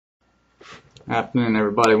Afternoon,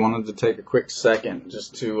 everybody. Wanted to take a quick second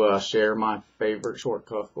just to share my favorite short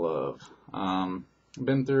cuff glove. I've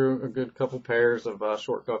been through a good couple pairs of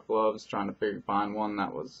short cuff gloves, trying to find one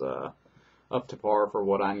that was up to par for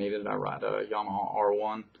what I needed. I ride a Yamaha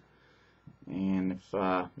R1, and if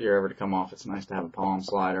you're ever to come off, it's nice to have a palm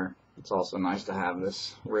slider. It's also nice to have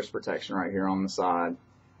this wrist protection right here on the side,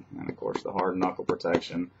 and of course the hard knuckle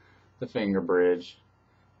protection, the finger bridge.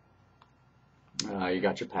 You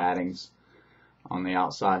got your paddings on the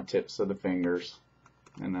outside tips of the fingers,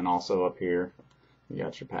 and then also up here you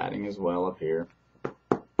got your padding as well up here.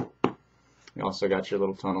 You also got your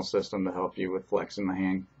little tunnel system to help you with flexing the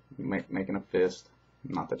hand, making a fist.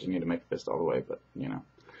 Not that you need to make a fist all the way, but you know,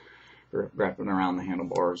 wrapping around the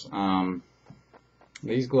handlebars.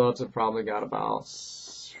 These gloves have probably got about,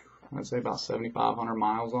 I'd say about 7,500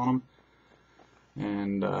 miles on them,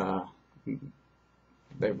 and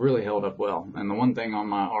they've really held up well. And the one thing on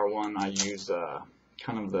my R1, I use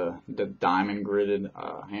kind of the diamond gridded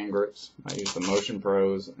hand grips. I use the Motion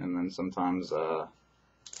Pros, and then sometimes I'm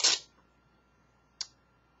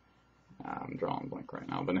drawing a blank right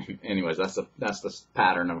now. But anyways, that's the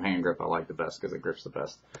pattern of hand grip I like the best because it grips the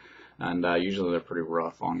best. And usually they're pretty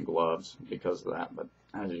rough on gloves because of that. But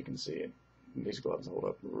as you can see, these gloves hold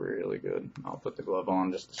up really good. I'll put the glove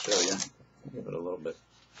on just to show you. Give it a little bit.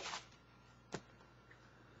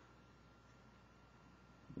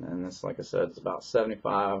 And this, like I said, is about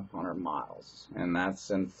 7,500 miles, and that's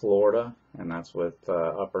in Florida, and that's with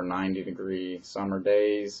upper 90-degree summer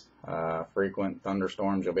days, frequent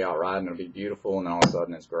thunderstorms. You'll be out riding, it'll be beautiful, and then all of a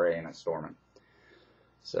sudden it's gray and it's storming.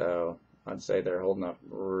 So I'd say they're holding up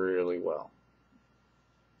really well.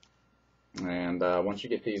 And once you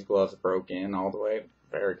get these gloves broke in all the way,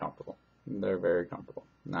 very comfortable. They're very comfortable.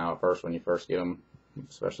 Now, at first, when you first get them,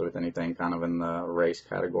 especially with anything kind of in the race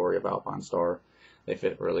category of Alpinestars, they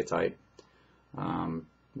fit really tight.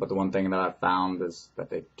 But the one thing that I've found is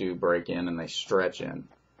that they do break in and they stretch in.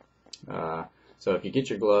 So if you get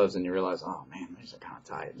your gloves and you realize, oh man, these are kind of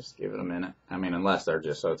tight, just give it a minute. I mean, unless they're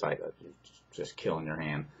just so tight that you're just killing your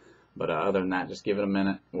hand. But other than that, just give it a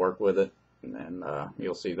minute, work with it, and then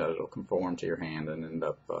you'll see that it'll conform to your hand and end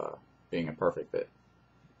up being a perfect fit.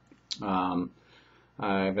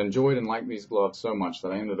 I've enjoyed and liked these gloves so much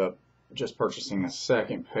that I ended up just purchasing a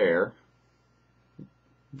second pair,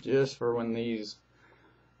 just for when these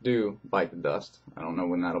do bite the dust. I don't know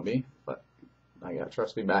when that'll be, but I got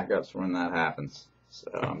trusty backups for when that happens, so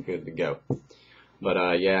I'm good to go.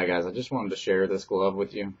 But yeah, guys, I just wanted to share this glove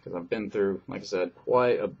with you because I've been through, like I said,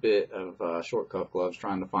 quite a bit of short cuff gloves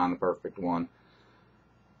trying to find the perfect one,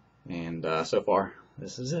 and so far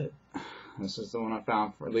this is it. This is the one I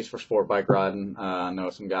found, for at least for sport bike riding. I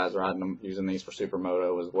know some guys riding them, using these for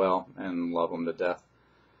supermoto as well, and love them to death.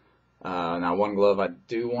 Now, one glove I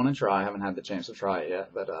do want to try, I haven't had the chance to try it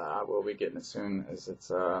yet, but I will be getting it soon, is it's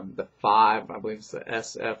the 5, I believe it's the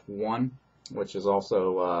SF1, which is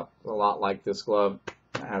also a lot like this glove.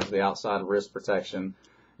 It has the outside wrist protection.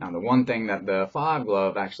 Now, the one thing that the 5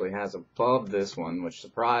 glove actually has above this one, which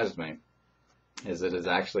surprised me, is it is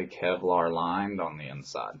actually Kevlar lined on the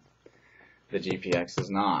inside. The GPX is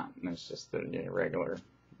not, it's just the regular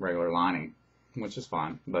lining, which is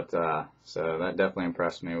fine. But so that definitely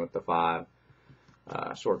impressed me with the 5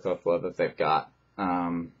 short cuff glove that they've got.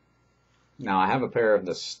 Now I have a pair of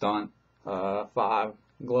the Stunt 5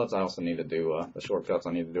 gloves. I also need to do the short cuffs.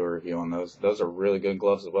 I need to do a review on those. Those are really good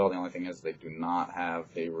gloves as well. The only thing is they do not have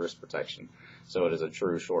a wrist protection, so it is a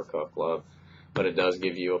true short cuff glove. But it does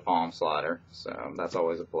give you a palm slider, so that's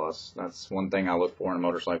always a plus. That's one thing I look for in a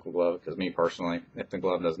motorcycle glove, because me personally, if the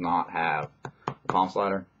glove does not have a palm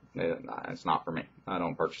slider, it's not for me. I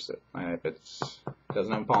don't purchase it. If it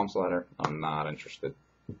doesn't have a palm slider, I'm not interested.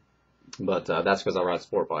 But that's because I ride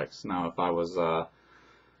sport bikes. Now, if I was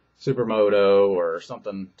supermoto or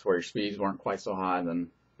something to where your speeds weren't quite so high, then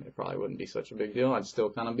it probably wouldn't be such a big deal. I'd still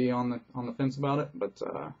kind of be on the fence about it. But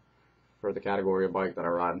for the category of bike that I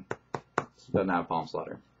ride, it doesn't have a palm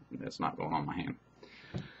slider. It's not going on my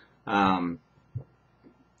hand.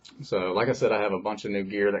 So like I said, I have a bunch of new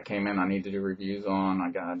gear that came in I need to do reviews on.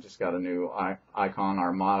 I just got a new Icon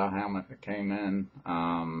Armada helmet that came in.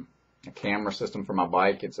 A camera system for my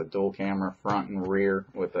bike. It's a dual camera front and rear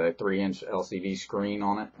with a 3-inch LCD screen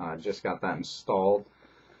on it. I just got that installed,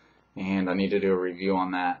 and I need to do a review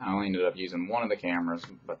on that. I only ended up using one of the cameras,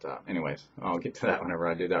 but anyways, I'll get to that whenever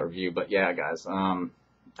I do that review. But yeah, guys,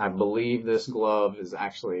 I believe this glove is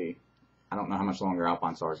actually, I don't know how much longer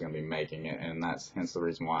Alpinestars is going to be making it, and that's hence the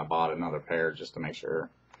reason why I bought another pair, just to make sure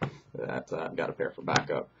that I've got a pair for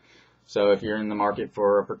backup. So if you're in the market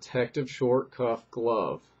for a protective short cuff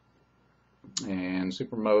glove, And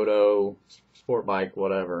supermoto, sport bike,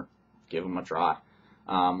 whatever, give them a try.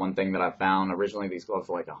 One thing that I found, originally these gloves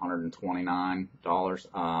were like $129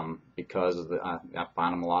 because of I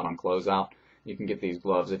find them a lot on closeout. You can get these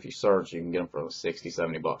gloves, if you search, you can get them for 60,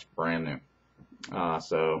 70 bucks brand new.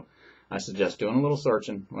 So I suggest doing a little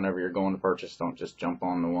searching whenever you're going to purchase. Don't just jump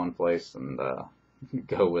on the one place and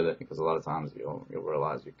go with it, because a lot of times you'll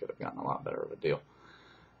realize you could have gotten a lot better of a deal.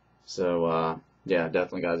 So yeah,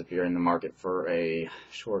 definitely guys, if you're in the market for a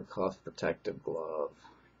short cuff protective glove,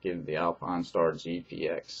 give the Alpinestars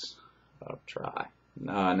GPX a try.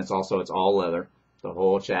 And it's all leather. The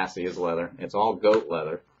whole chassis is leather. It's all goat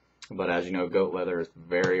leather, but as you know, goat leather is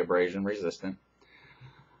very abrasion resistant,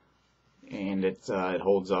 and it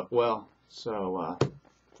holds up well. So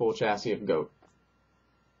full chassis of goat.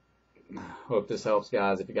 Hope this helps,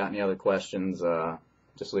 guys. If you got any other questions,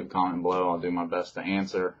 just leave a comment below. I'll do my best to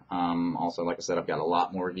answer. Also, like I said, I've got a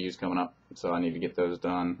lot more reviews coming up, so I need to get those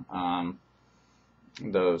done.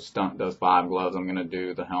 Those 5 gloves I'm gonna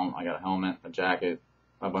do. The helmet, I got a helmet, a jacket,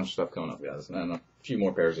 a bunch of stuff coming up, guys, and a few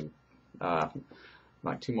more pairs of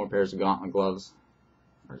like 2 more pairs of gauntlet gloves.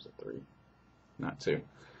 Or is it 3? Not 2.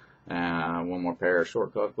 And 1 more pair of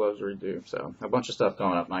short cuff gloves to redo. So a bunch of stuff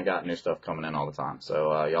coming up, and I got new stuff coming in all the time.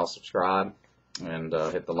 So y'all subscribe and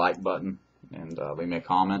hit the like button, and leave me a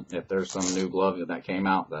comment if there's some new glove that came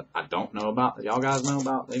out that I don't know about, that y'all guys know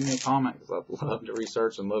about. Leave me a comment, because I'd love to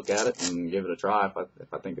research and look at it and give it a try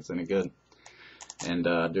if I think it's any good, and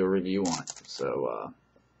do a review on it. So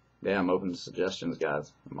yeah, I'm open to suggestions,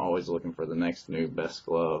 guys. I'm always looking for the next new best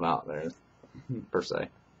glove out there, per se.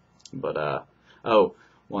 But oh,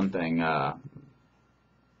 one thing about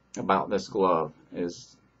this glove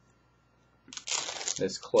is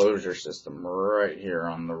this closure system right here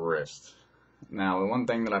on the wrist. Now, the one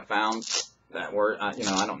thing that I found that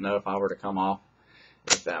I don't know if I were to come off,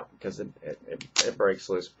 because it breaks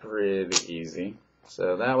loose pretty easy.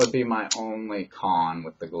 So that would be my only con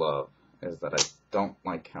with the glove, is that I don't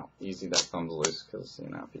like how easy that comes loose, because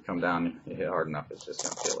if you come down, you hit hard enough, it's just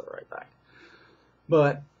gonna peel it right back.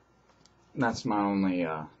 But that's my only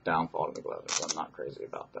downfall to the glove, is I'm not crazy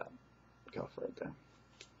about that cuff right there.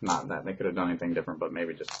 Not that they could have done anything different, but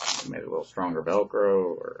maybe just made a little stronger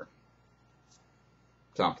Velcro or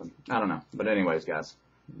something. I don't know. But anyways, guys,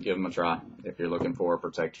 give them a try. If you're looking for a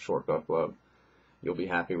protective short cuff glove, you'll be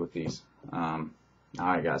happy with these.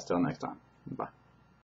 Alright, guys, till next time. Bye.